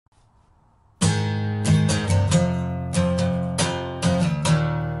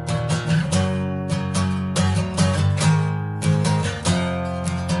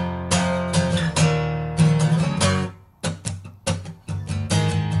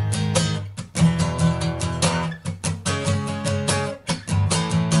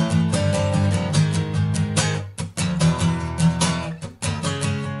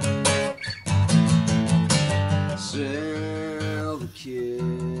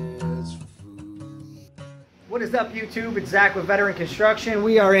What is up, YouTube? It's Zach with Veteran Construction.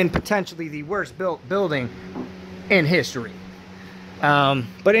 We are in potentially the worst built building in history.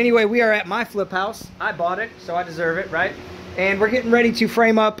 But anyway, we are at my flip house. I bought it, so I deserve it, right? And we're getting ready to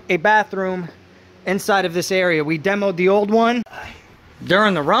frame up a bathroom inside of this area. We demoed the old one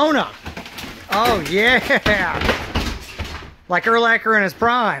during the Rona. Oh, yeah. Like Urlacher in his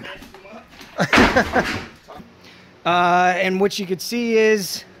prime. And what you could see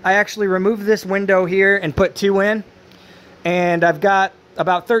is I actually removed this window here and put 2 in. And I've got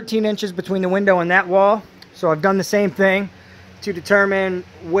about 13 inches between the window and that wall. So I've done the same thing to determine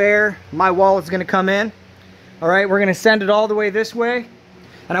where my wall is going to come in. All right, we're going to send it all the way this way.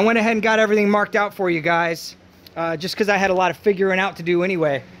 And I went ahead and got everything marked out for you guys, just because I had a lot of figuring out to do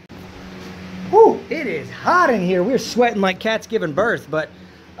anyway. Whew, it is hot in here. We're sweating like cats giving birth, but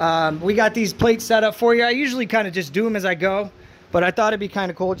we got these plates set up for you. I usually kind of just do them as I go, but I thought it'd be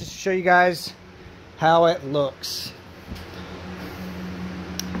kind of cool just to show you guys how it looks.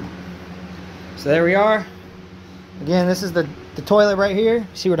 So there we are. Again, this is the toilet right here.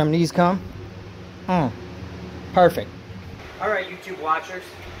 See where them knees come? Perfect. All right, YouTube watchers.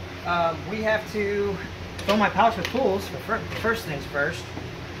 We have to fill my pouch with tools. First things first.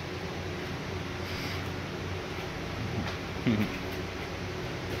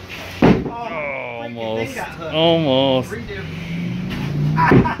 Almost. Redo.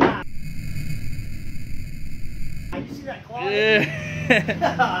 You see that claw?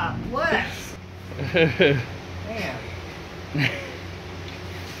 Yeah. Bless. Man.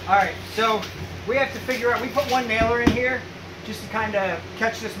 Alright, so we have to figure out, we put 1 nailer in here just to kind of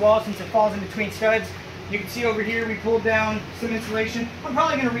catch this wall since it falls in between studs. You can see over here we pulled down some insulation. I'm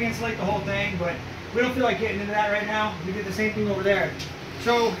probably going to re-insulate the whole thing, but we don't feel like getting into that right now. We did the same thing over there.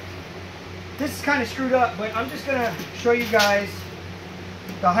 So this is kind of screwed up, but I'm just going to show you guys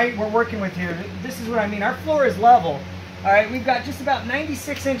the height we're working with here. This is what I mean. Our floor is level. Alright, we've got just about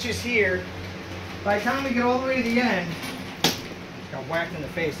 96 inches here. By the time we get all the way to the end, got whacked in the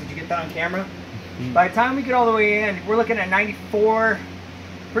face. Did you get that on camera? By the time we get all the way in, we're looking at 94,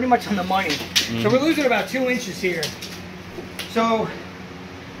 pretty much on the money. So we're losing about 2 inches here. So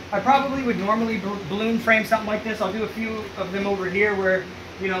I probably would normally balloon frame something like this. I'll do a few of them over here where,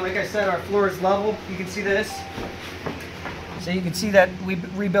 you know, like I said, our floor is level. You can see this. So you can see that we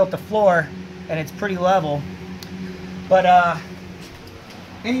rebuilt the floor and it's pretty level. But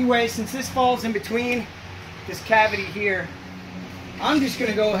anyway, since this falls in between this cavity here, I'm just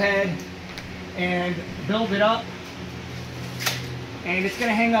going to go ahead and build it up. And it's going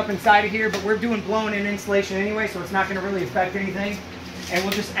to hang up inside of here, but we're doing blown-in insulation anyway, so it's not going to really affect anything. And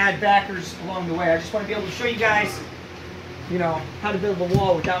we'll just add backers along the way. I just want to be able to show you guys, you know, how to build a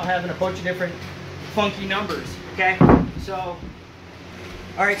wall without having a bunch of different funky numbers, okay? So,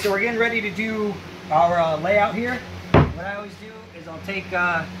 all right, so we're getting ready to do our layout here. What I always do is I'll take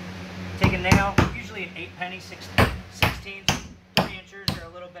a nail, usually an 8-penny, 16, 3 inches, or a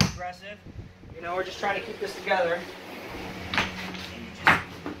little bit aggressive. You know, we're just trying to keep this together. And you just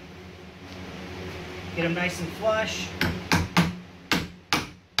get them nice and flush.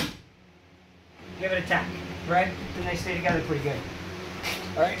 Give it a tap, right? And they stay together pretty good.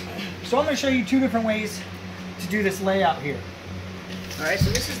 All right, so I'm going to show you 2 different ways to do this layout here. All right,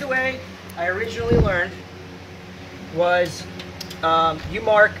 so this is the way I originally learned. Was you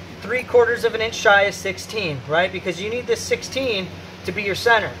mark 3/4 of an inch shy of 16, right? Because you need this 16 to be your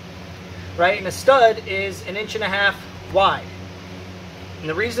center, right? And a stud is 1.5 inches wide. And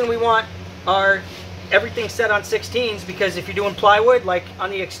the reason we want our everything set on 16s because if you're doing plywood, like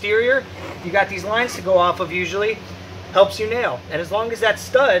on the exterior, you got these lines to go off of usually, helps you nail. And as long as that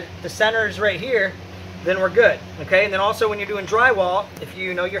stud, the center is right here, then we're good, okay? And then also when you're doing drywall, if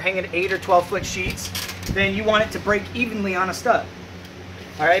you know you're hanging 8 or 12 foot sheets, then you want it to break evenly on a stud,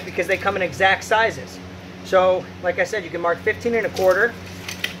 all right? Because they come in exact sizes. So, like I said, you can mark 15 1/4,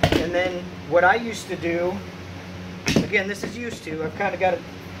 and then what I used to do, again, this is used to, I've kind of got a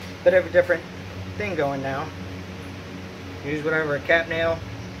bit of a different thing going now. Use whatever, a cap nail,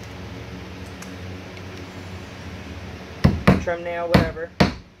 trim nail, whatever.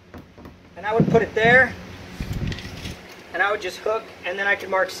 And I would put it there, and I would just hook, and then I could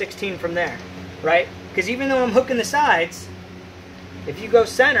mark 16 from there, right? Because even though I'm hooking the sides, if you go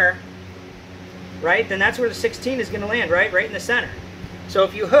center, right, then that's where the 16 is going to land, right in the center. So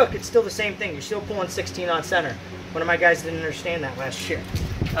if you hook, it's still the same thing. You're still pulling 16 on center. One of my guys didn't understand that last year.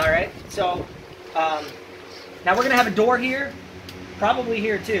 All right, so now we're going to have a door here, probably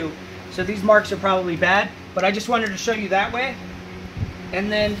here too. So these marks are probably bad, but I just wanted to show you that way. And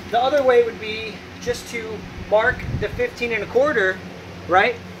then the other way would be just to mark the 15 1/4,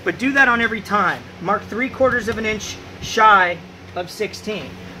 right, but do that on every time. Mark 3/4 of an inch shy of 16.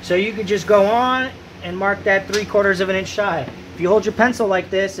 So you could just go on and mark that 3/4 of an inch shy. If you hold your pencil like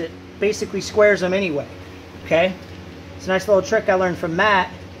this, it basically squares them anyway. Okay? It's a nice little trick I learned from Matt.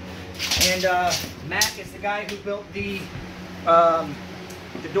 And Matt is the guy who built the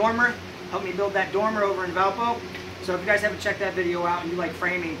dormer. Helped me build that dormer over in Valpo. So if you guys haven't checked that video out and you like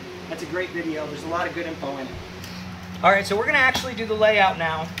framing, that's a great video. There's a lot of good info in it. Alright, so we're going to actually do the layout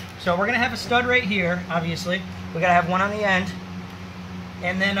now. So we're going to have a stud right here, obviously. We got to have one on the end.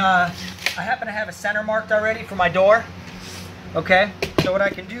 And then I happen to have a center marked already for my door. Okay, so what I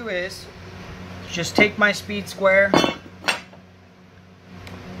can do is just take my speed square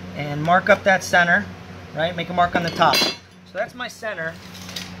and mark up that center, right? Make a mark on the top. So that's my center.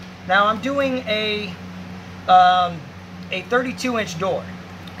 Now I'm doing a 32-inch door,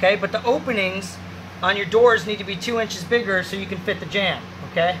 okay? But the openings on your doors need to be 2 inches bigger so you can fit the jamb,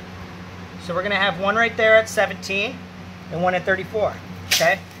 okay? So we're gonna have one right there at 17 and one at 34,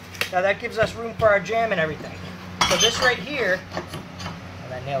 okay? Now that gives us room for our jamb and everything. So this right here, oh,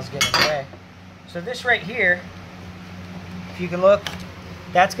 that nail's getting in the way. So this right here, if you can look,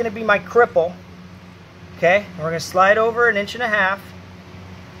 that's gonna be my cripple, okay? And we're gonna slide over 1.5 inches,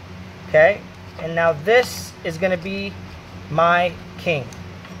 okay? And now this is gonna be my king,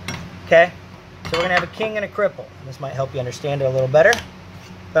 okay? So we're gonna have a king and a cripple. This might help you understand it a little better.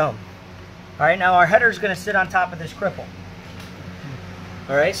 Boom. All right, now our header is gonna sit on top of this cripple.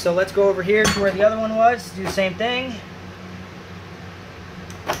 All right, so let's go over here to where the other one was. Do the same thing.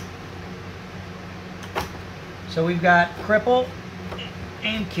 So we've got cripple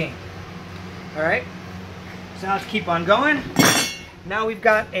and king. All right, so now let's keep on going. Now we've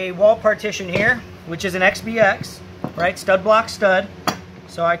got a wall partition here, which is an XBX, right? Stud block stud.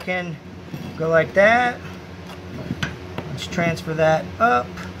 So I can go like that. Let's transfer that up.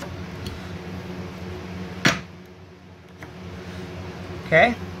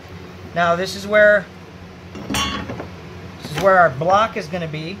 Okay. Now this is where our block is going to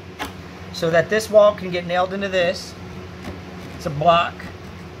be, so that this wall can get nailed into this. It's a block.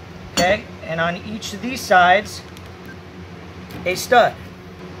 Okay. And on each of these sides, a stud.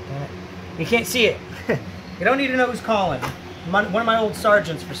 You can't see it. You don't need to know who's calling. One of my old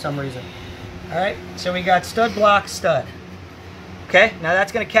sergeants for some reason. Alright, so we got stud, block, stud. Okay, now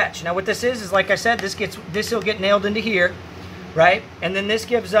that's going to catch. Now what this is like I said, this will get nailed into here, right? And then this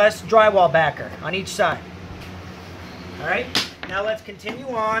gives us drywall backer on each side. Alright, now let's continue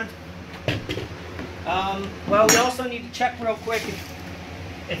on. Well, we also need to check real quick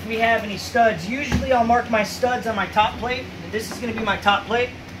if we have any studs. Usually I'll mark my studs on my top plate. This is going to be my top plate.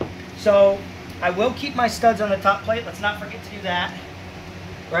 So I will keep my studs on the top plate. Let's not forget to do that.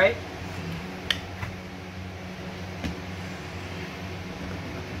 Right?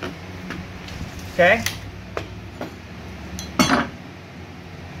 Okay.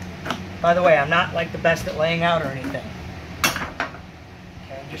 By the way, I'm not like the best at laying out or anything.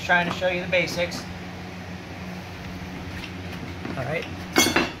 Okay, I'm just trying to show you the basics. Alright.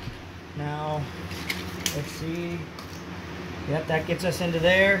 Now, let's see. Yep, that gets us into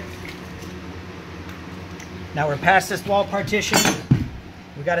there. Now we're past this wall partition.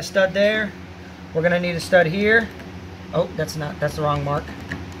 We got a stud there. We're gonna need a stud here. Oh, that's the wrong mark.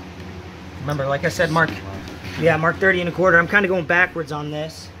 Remember, like I said, mark 30 1/4. I'm kind of going backwards on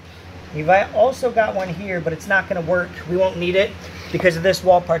this. We've also got one here, but it's not gonna work. We won't need it because of this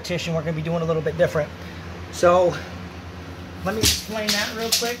wall partition. We're gonna be doing a little bit different. So let me explain that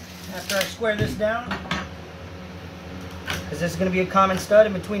real quick after I square this down. Because this is gonna be a common stud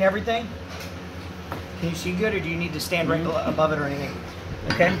in between everything. Can you see good, or do you need to stand right above it or anything?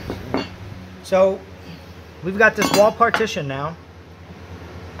 Okay. So we've got this wall partition now.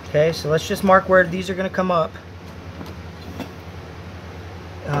 Okay, so let's just mark where these are going to come up.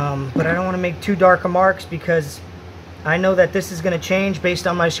 But I don't want to make too dark of marks because I know that this is going to change based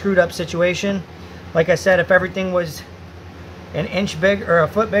on my screwed up situation. Like I said, if everything was an inch big or a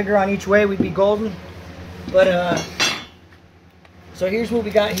foot bigger on each way, we'd be golden. But so here's what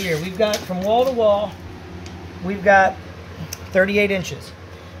we got here. We've got from wall to wall, we've got 38 inches.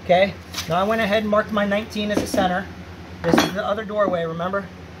 Okay, now I went ahead and marked my 19 as a center. This is the other doorway, remember?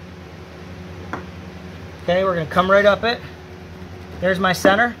 Okay, we're going to come right up it. There's my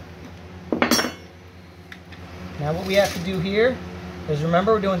center. Now what we have to do here is,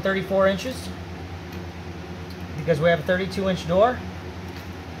 remember, we're doing 34 inches because we have a 32-inch door.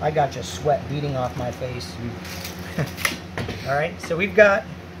 I got just sweat beating off my face. All right, so we've got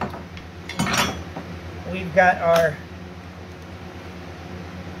our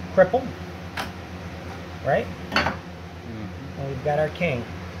cripple, right? And we've got our king.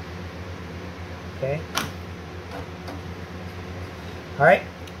 Okay. All right.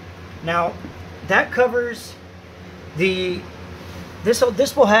 Now, that covers the.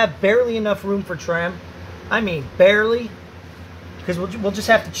 This will have barely enough room for trim. I mean, barely, because we'll just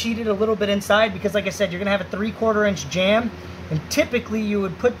have to cheat it a little bit inside, because like I said, you're gonna have a 3/4 inch jamb, and typically you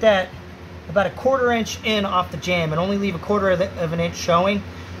would put that about a 1/4 inch in off the jamb and only leave a 1/4 of an inch showing.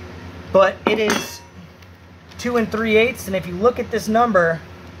 But it is 2 3/8, and if you look at this number,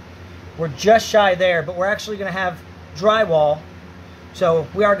 we're just shy there, but we're actually gonna have drywall, so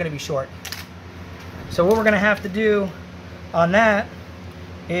we are gonna be short. So what we're gonna have to do on that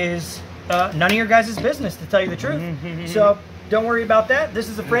is none of your guys' business, to tell you the truth. So don't worry about that. This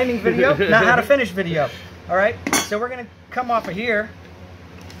is a framing video, not how to finish video. All right, so we're gonna come off of here,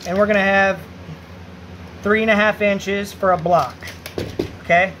 and we're gonna have 3.5 inches for a block.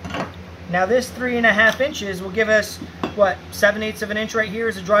 Okay, now this 3.5 inches will give us what, 7/8 of an inch right here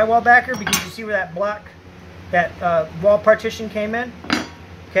is a drywall backer, because you see where that block, that wall partition came in.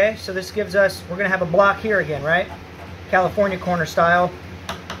 Okay, so this gives us, we're gonna have a block here again, right? California corner style,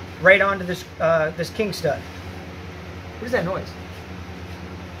 right onto this this king stud. What is that noise?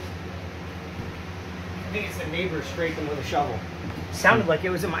 I think it's the neighbor scraping with a shovel. It sounded like it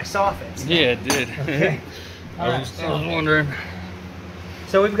was in my soffits. Yeah, it did. Okay. I was wondering.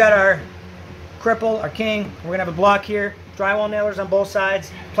 So we've got our cripple, our king. We're gonna have a block here, drywall nailers on both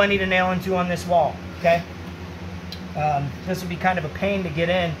sides, plenty to nail into on this wall. Okay. This will be kind of a pain to get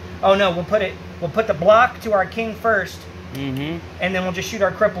in. Oh no, we'll put the block to our king first, and then we'll just shoot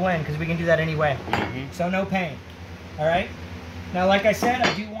our cripple in, because we can do that anyway. So no pain. All right. Now, like I said,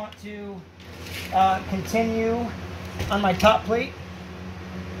 I do want to continue on my top plate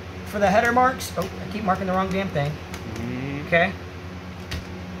for the header marks. Oh, I keep marking the wrong damn thing. Okay.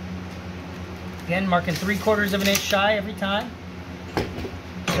 Again, marking 3/4 of an inch shy every time.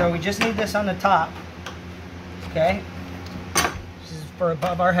 So we just need this on the top. Okay. This is for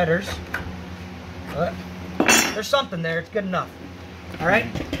above our headers. But there's something there. It's good enough. All right.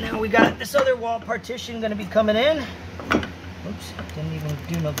 Now we got this other wall partition going to be coming in. Oops. Didn't even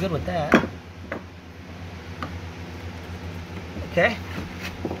do no good with that. Okay.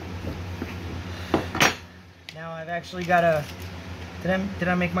 Now I've actually got a. Did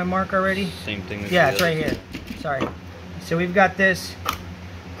I make my mark already? Same thing. Yeah, it's right here. Sorry. So we've got this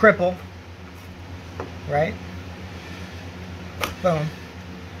cripple, right? Boom.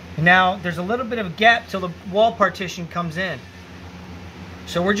 And now there's a little bit of a gap till the wall partition comes in.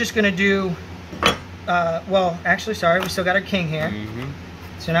 So we're just gonna do. Well, actually, sorry, we still got our king here.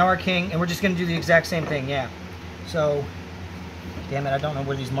 So now our king, and we're just gonna do the exact same thing. Yeah. So, damn it, I don't know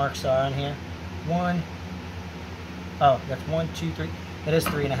where these marks are on here. One. Oh, that's 1, 2, 3. It is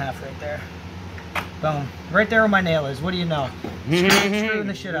 3.5 right there. Boom. Right there where my nail is. What do you know? Screwing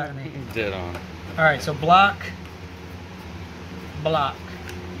the shit out of me. Dead on. All right, so block. All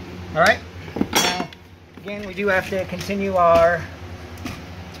right. Now, again, we do have to continue our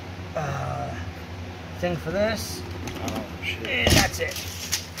thing for this. Oh, shit. And that's it.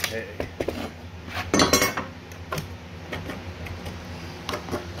 Hey.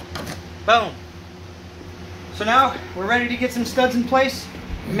 Boom. So now we're ready to get some studs in place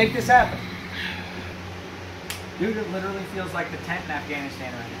and make this happen. Dude, it literally feels like the tent in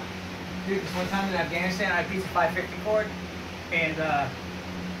Afghanistan right now. Dude, this one time in Afghanistan, I had a piece of 550 cord, and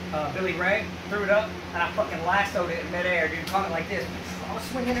Billy Ray threw it up, and I fucking lassoed it in midair, dude, caught it like this. I was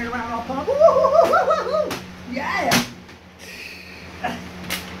swinging it around all pumped. Yeah!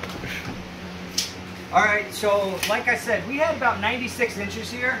 Alright, so like I said, we had about 96 inches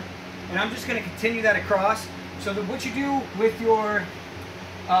here, and I'm just going to continue that across. So that what you do with your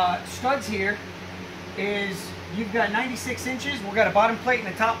studs here is you've got 96 inches. We've got a bottom plate and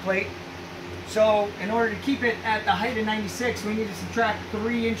a top plate. So in order to keep it at the height of 96, we need to subtract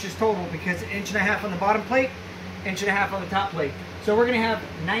 3 inches total, because 1.5 inches on the bottom plate, 1.5 inches on the top plate. So we're going to have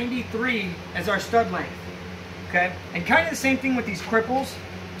 93 as our stud length. Okay? And kind of the same thing with these cripples.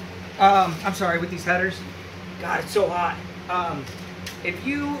 I'm sorry, with these headers. God, it's so hot. If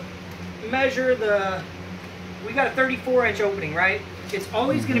you measure the... We got a 34-inch opening, right? It's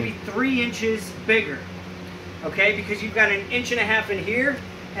always going to be 3 inches bigger, okay? Because you've got 1.5 inches in here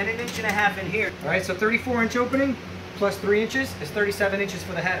and 1.5 inches in here. All right, so 34-inch opening plus 3 inches is 37 inches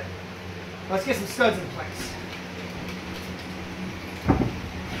for the header. Let's get some studs in place.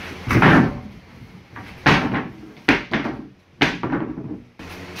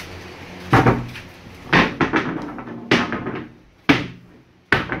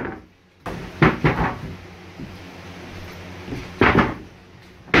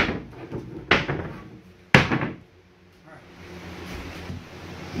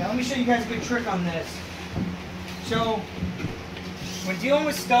 Now let me show you guys a good trick on this. So when dealing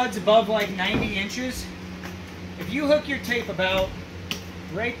with studs above like 90 inches, if you hook your tape about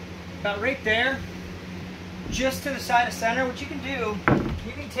right there, just to the side of center, what you can do,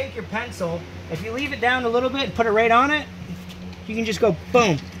 you can take your pencil, if you leave it down a little bit and put it right on it, you can just go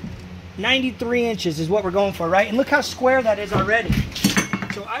boom. 93 inches is what we're going for, right? And look how square that is already.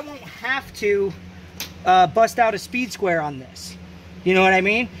 So I won't have to bust out a speed square on this. You know what I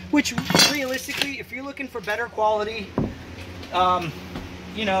mean? Which realistically, if you're looking for better quality,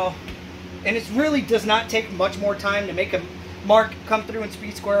 you know, and it really does not take much more time to make a mark, come through and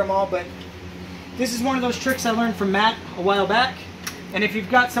speed square them all, but this is one of those tricks I learned from Matt a while back. And if you've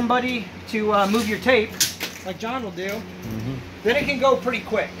got somebody to move your tape, like John will do, then it can go pretty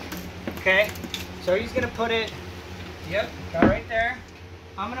quick. Okay? So he's going to put it, yep, got right there.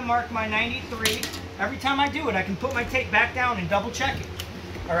 I'm going to mark my 93. Every time I do it, I can put my tape back down and double check it.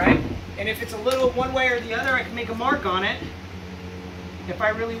 Alright? And if it's a little one way or the other, I can make a mark on it if I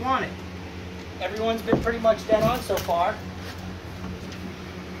really want it. Everyone's been pretty much dead on so far.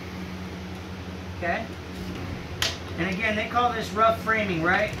 Okay? And again, they call this rough framing,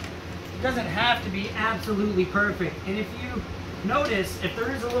 right? It doesn't have to be absolutely perfect. And if you notice, if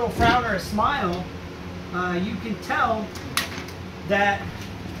there is a little frown or a smile, you can tell that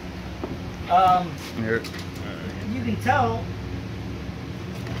you can tell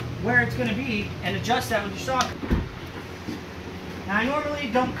where it's going to be and adjust that with your saw. Now I normally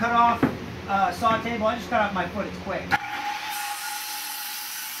don't cut off saw table, I just cut off my foot, it's quick.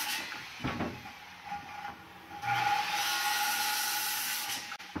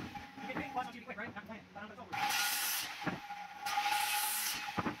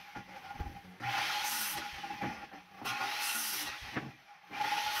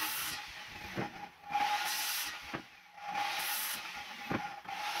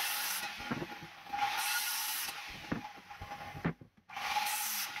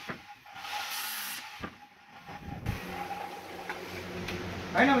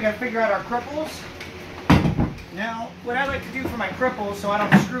 Alright, now we got to figure out our cripples. Now, what I like to do for my cripples, so I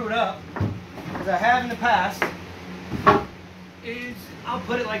don't screw it up, as I have in the past, is I'll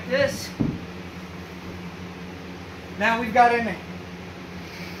put it like this. Now we've got an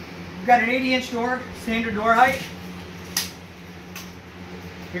 80-inch door, standard door height.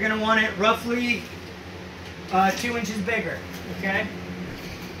 You're going to want it roughly 2 inches bigger, okay?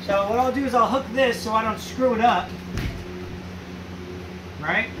 So what I'll do is I'll hook this so I don't screw it up.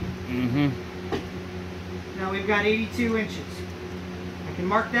 Right? Now we've got 82 inches. I can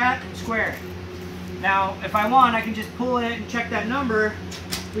mark that and square it. Now, if I want, I can just pull it and check that number.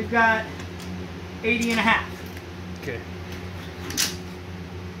 We've got 80 and a half. Okay.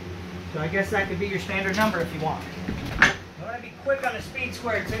 So I guess that could be your standard number if you want. You want to be quick on the speed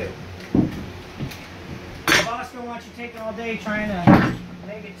square too. The boss don't want you taking all day trying to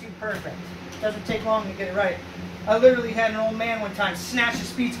make it too perfect. It doesn't take long to get it right. I literally had an old man one time snatch a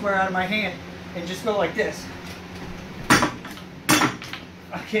speed square out of my hand and just go like this.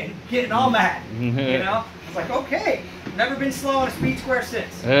 Getting all mad, you know? I was like, okay, never been slow on a speed square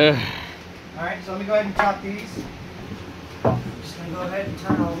since. Alright, so let me go ahead and top these. I'm just going to go ahead and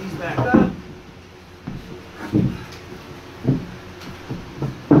turn all these back up.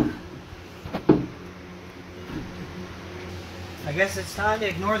 I guess it's time to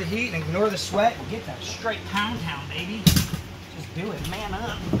ignore the heat and ignore the sweat and get that straight pound town, baby. Just do it, man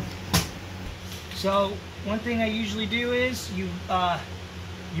up. So one thing I usually do is you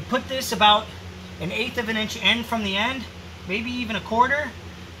put this about 1/8 of an inch in from the end, maybe even 1/4,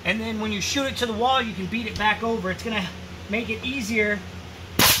 and then when you shoot it to the wall, you can beat it back over. It's gonna make it easier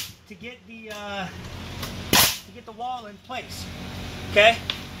to get the wall in place. Okay.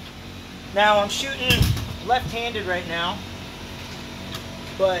 Now I'm shooting left-handed right now.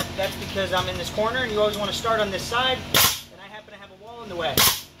 But that's because I'm in this corner and you always want to start on this side, and I happen to have a wall in the way.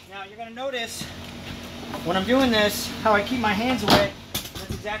 Now you're going to notice when I'm doing this, how I keep my hands away.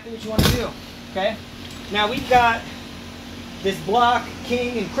 That's exactly what you want to do. Okay? Now we've got this block,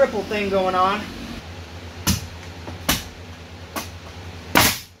 king, and cripple thing going on.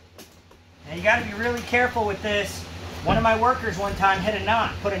 Now you got to be really careful with this. One of my workers one time hit a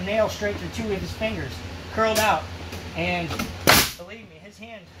knot, put a nail straight through 2 of his fingers, curled out, and believe me, his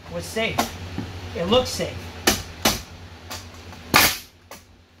hand was safe. It looks safe.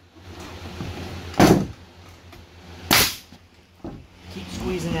 Keep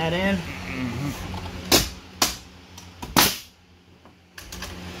squeezing that in.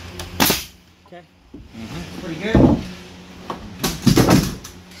 Okay. Pretty good.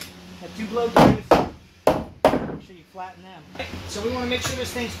 Have 2 blow throughs. sure you flatten them. So we want to make sure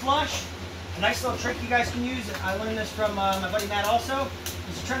this thing's flush. A nice little trick you guys can use, I learned this from my buddy Matt also,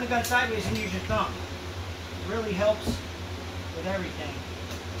 is to turn the gun sideways and use your thumb. It really helps with everything.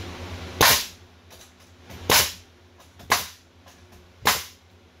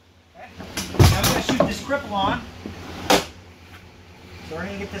 Okay. Now we're going to shoot this cripple on. So we're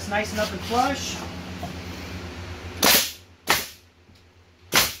going to get this nice and up and flush.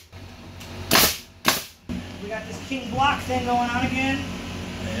 We got this king block thing going on again.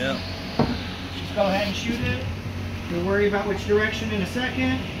 Yep. Just go ahead and shoot it. We'll worry about which direction in a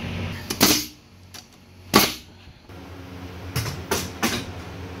second.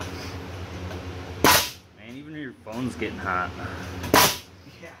 Man, even your phone's getting hot.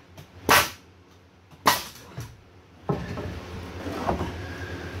 Yeah.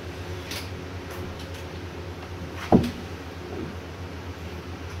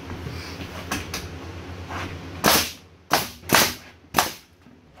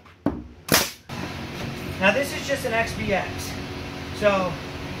 Now this is just an XBX, so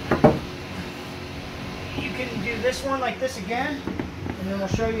you can do this one like this again, and then we'll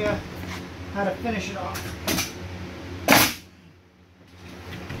show you how to finish it off.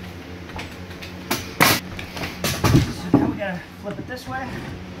 So now we gotta flip it this way,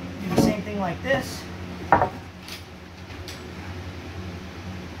 do the same thing like this.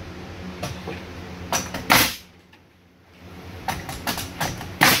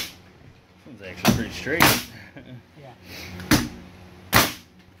 It's actually pretty straight. Yeah.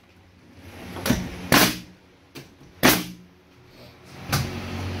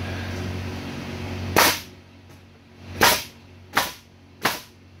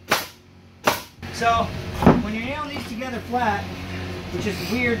 So, when you're nailing these together flat, which is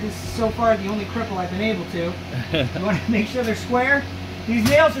weird, this is so far the only cripple I've been able to, you want to make sure they're square. These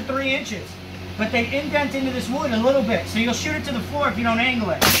nails are 3 inches, but they indent into this wood a little bit, so you'll shoot it to the floor if you don't angle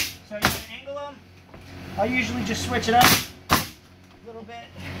it. So you can angle them. I'll usually just switch it up a little bit.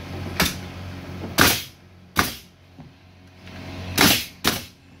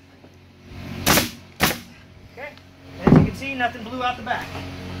 Okay, as you can see, nothing blew out the back.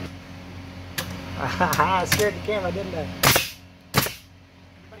 I scared the camera, didn't I?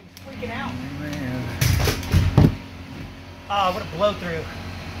 Everybody was freaking out. Man. Oh, what a blow through.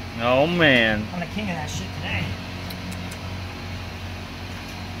 Oh man. I'm the king of that shit today.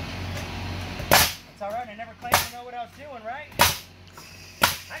 That's alright, I never claimed to know what I was doing, right?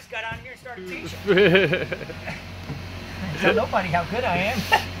 I just got on here and started teaching. I tell nobody how good I am.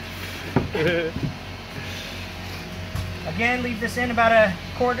 Again, leave this in about a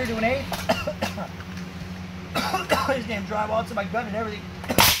 1/4 to an 1/8. This damn drywall, it's in my gun and everything.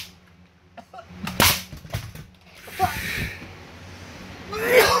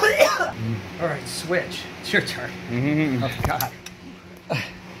 Alright, switch. It's your turn. Oh, God.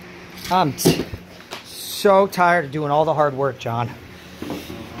 I'm so tired of doing all the hard work, John.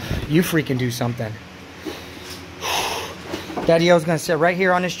 You freaking do something. Daddy-O's gonna sit right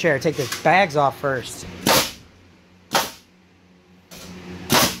here on this chair. Take the bags off first.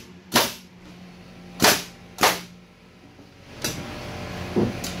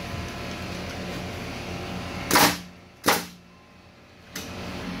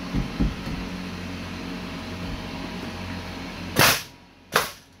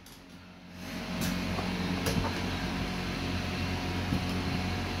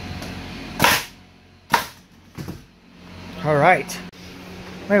 All right.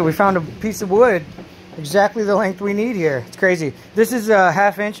 Hey, we found a piece of wood exactly the length we need here. It's crazy. This is a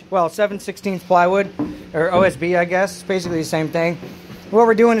 1/2 inch, well, 7/16 plywood, or OSB, I guess. It's basically the same thing. What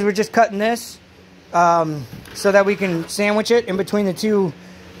we're doing is we're just cutting this so that we can sandwich it in between the two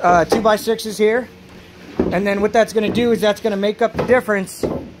 2x6s here. And then what that's going to do is that's going to make up the difference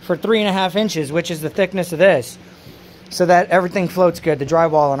for 3.5 inches, which is the thickness of this, so that everything floats good, the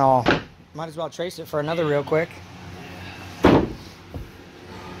drywall and all. Might as well trace it for another real quick.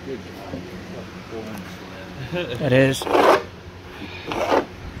 It is.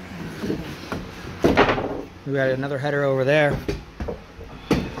 We got another header over there.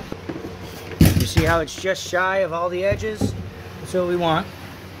 You see how it's just shy of all the edges? That's what we want.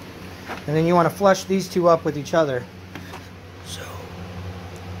 And then you want to flush these two up with each other. So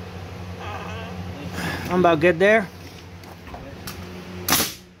I'm about good there.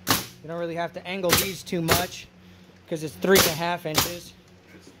 You don't really have to angle these too much because it's 3.5 inches.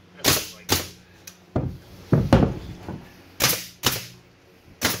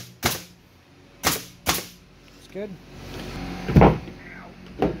 Good.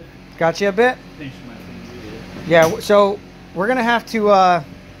 Got you a bit? Yeah, so we're gonna have to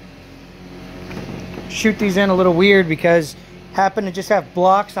shoot these in a little weird because happen to just have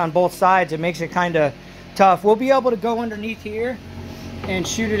blocks on both sides. It makes it kind of tough. We'll be able to go underneath here and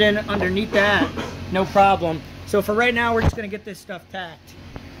shoot it in underneath that, no problem. So for right now, we're just gonna get this stuff tacked.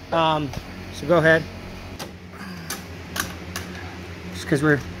 So go ahead. Just because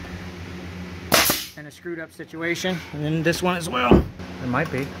we're in a screwed up situation. And then this one as well. It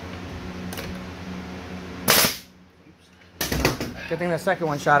might be. Good thing the second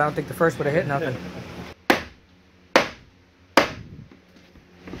one shot. I don't think the first would have hit nothing.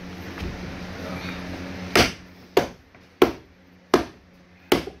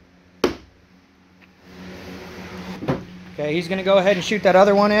 Okay, he's gonna go ahead and shoot that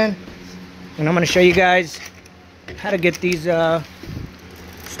other one in. And I'm gonna show you guys how to get these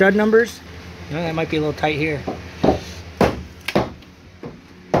stud numbers. That might be a little tight here.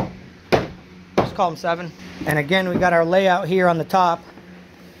 Just call them 7. And again, we got our layout here on the top.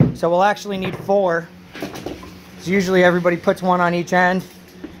 So we'll actually need 4. So usually everybody puts 1 on each end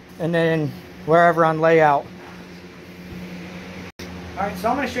and then wherever on layout. All right, so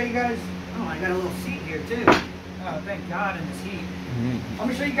I'm gonna show you guys, oh, I got a little seat here too. Oh, thank God in this heat. I'm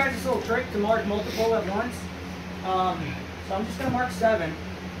gonna show you guys this little trick to mark multiple at once. So I'm just gonna mark 7.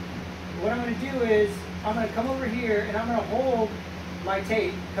 What I'm gonna do is, I'm gonna come over here and I'm gonna hold my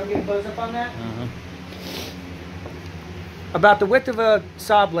tape. Come get a close up on that. About the width of a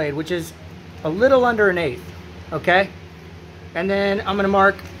saw blade, which is a little under 1/8, okay? And then I'm gonna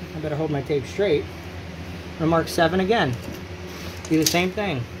mark, I better hold my tape straight. I'm gonna mark 7 again. Do the same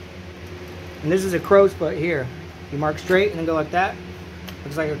thing. And this is a crow's foot here. You mark straight and then go like that.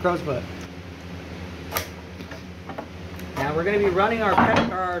 Looks like a crow's foot. Now we're gonna be running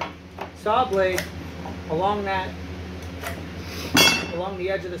our saw blade along the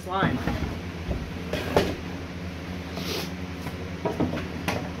edge of this line.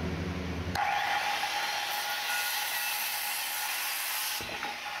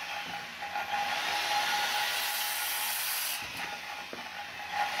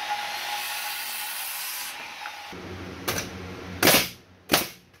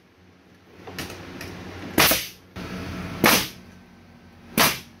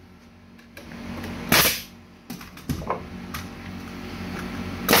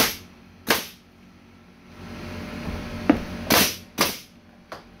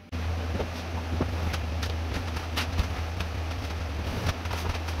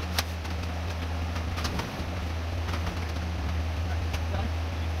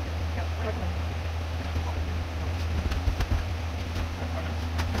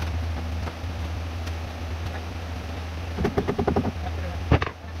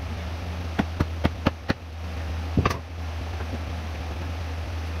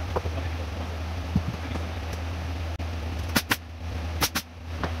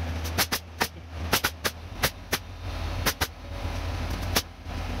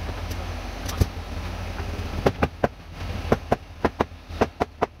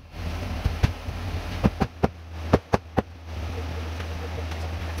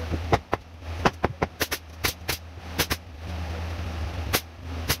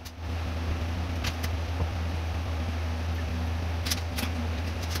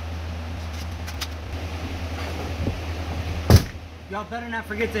 Y'all better not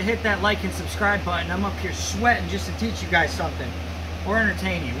forget to hit that like and subscribe button. I'm up here sweating just to teach you guys something. Or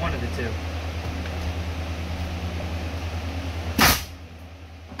entertain you, one of the two.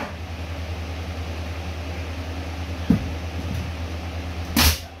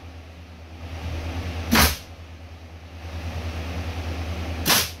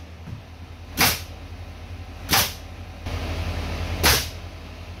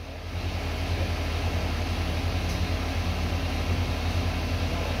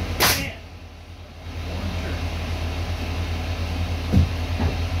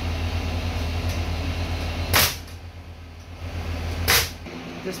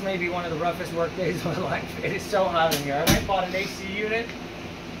 This may be one of the roughest work days of my life. It is so hot in here. I went and bought an AC unit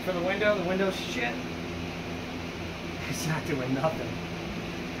for the window. The window's shit. It's not doing nothing.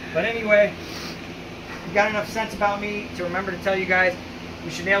 But anyway, you got enough sense about me to remember to tell you guys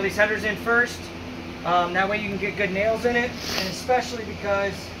we should nail these headers in first. That way you can get good nails in it. And especially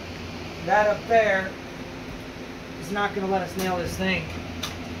because that up there is not going to let us nail this thing.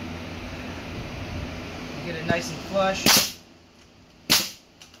 Get it nice and flush.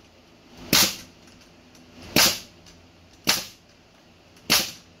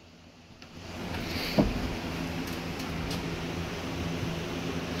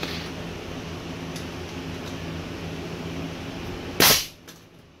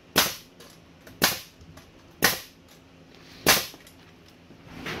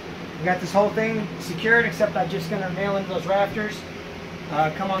 We got this whole thing secured, except I'm just gonna nail into those rafters.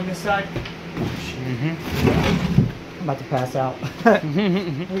 Come on this side. I'm about to pass out.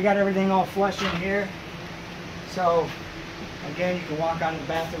 We got everything all flush in here. So again, you can walk on the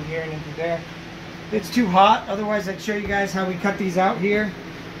bathroom here and into there. It's too hot, otherwise I'd show you guys how we cut these out here.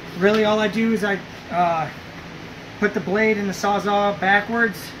 Really all I do is I put the blade in the Sawzall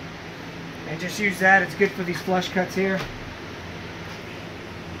backwards and just use that. It's good for these flush cuts here.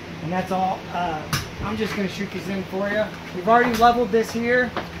 And that's all. I'm just going to shoot these in for you. We've already leveled this here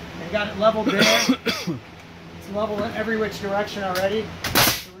and got it leveled there. It's leveled in every which direction already.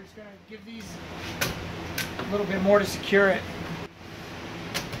 So we're just going to give these a little bit more to secure it.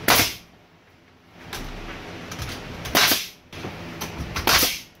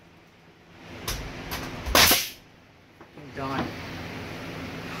 Done.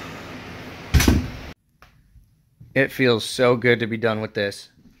 It feels so good to be done with this.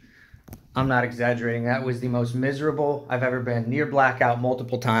 I'm not exaggerating. That was the most miserable I've ever been. Near blackout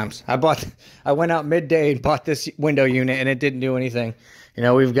multiple times. I went out midday and bought this window unit and it didn't do anything. You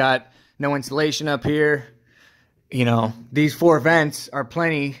know, we've got no insulation up here. You know, these 4 vents are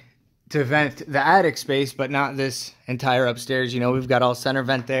plenty to vent the attic space, but not this entire upstairs. You know, we've got all center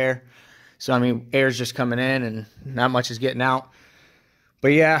vent there. So, I mean, air's just coming in and not much is getting out. But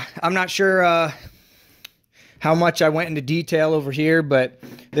yeah, I'm not sure how much I went into detail over here, but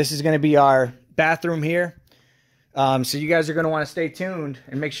this is going to be our bathroom here. So you guys are going to want to stay tuned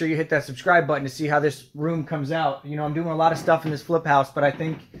and make sure you hit that subscribe button to see how this room comes out. You know, I'm doing a lot of stuff in this flip house, but I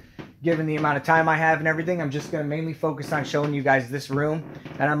think given the amount of time I have and everything, I'm just going to mainly focus on showing you guys this room.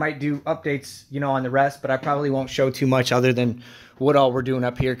 And I might do updates, you know, on the rest, but I probably won't show too much other than what all we're doing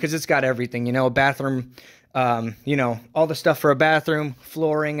up here, because it's got everything, you know, a bathroom, you know, all the stuff for a bathroom,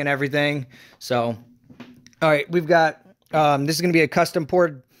 flooring and everything. So, all right, we've got, this is going to be a custom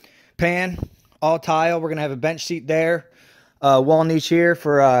poured pan, all tile. We're going to have a bench seat there, wall niche here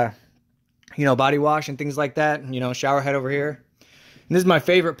for, you know, body wash and things like that. You know, shower head over here. And this is my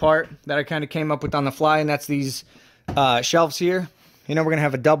favorite part that I kind of came up with on the fly, and that's these shelves here. You know, we're going to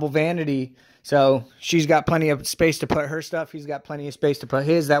have a double vanity. So she's got plenty of space to put her stuff. He's got plenty of space to put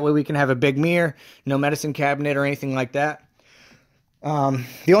his. That way we can have a big mirror, no medicine cabinet or anything like that.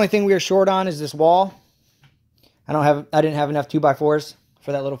 The only thing we are short on is this wall. I didn't have enough 2x4s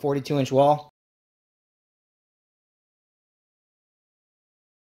for that little 42-inch wall.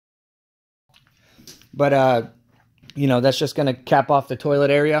 But, you know, that's just going to cap off the toilet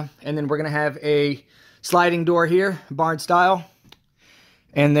area. And then we're going to have a sliding door here, barn style.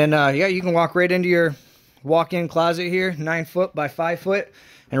 And then, yeah, you can walk right into your walk-in closet here, 9 foot by 5 foot,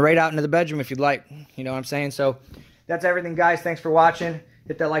 and right out into the bedroom if you'd like. You know what I'm saying? So that's everything, guys. Thanks for watching.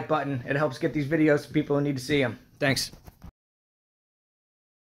 Hit that like button. It helps get these videos to people who need to see them. Thanks.